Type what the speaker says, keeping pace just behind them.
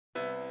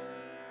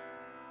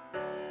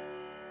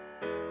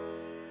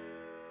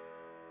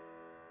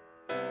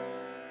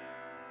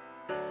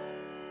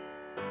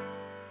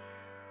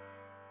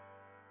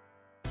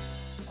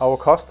Our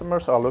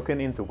customers are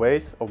looking into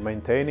ways of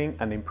maintaining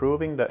and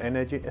improving the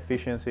energy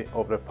efficiency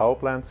of the power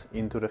plants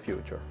into the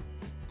future.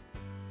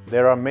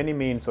 There are many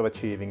means of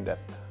achieving that,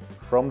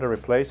 from the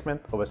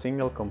replacement of a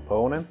single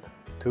component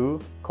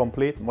to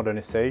complete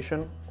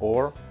modernization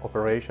or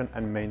operation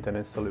and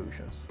maintenance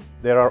solutions.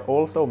 There are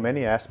also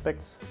many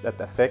aspects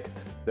that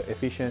affect the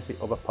efficiency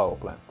of a power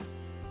plant,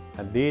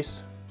 and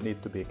these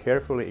need to be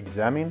carefully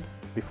examined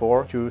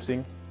before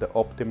choosing the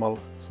optimal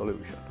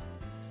solution.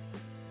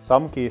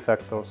 Some key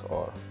factors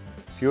are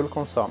fuel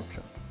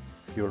consumption,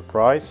 fuel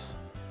price,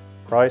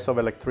 price of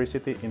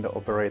electricity in the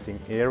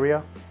operating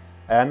area,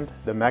 and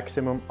the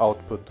maximum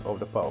output of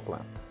the power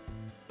plant.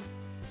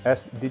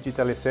 As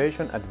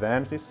digitalization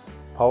advances,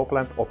 power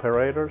plant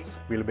operators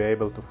will be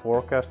able to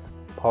forecast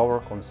power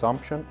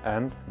consumption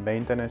and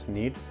maintenance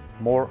needs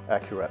more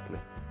accurately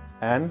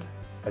and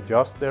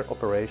adjust their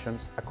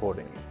operations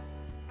accordingly.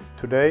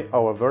 Today,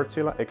 our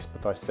Wartsila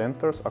expertise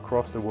centers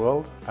across the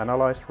world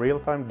analyze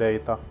real-time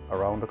data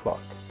around the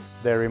clock.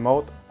 Their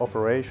remote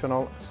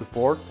operational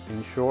support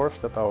ensures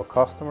that our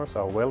customers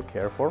are well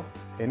cared for,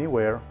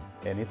 anywhere,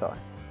 anytime.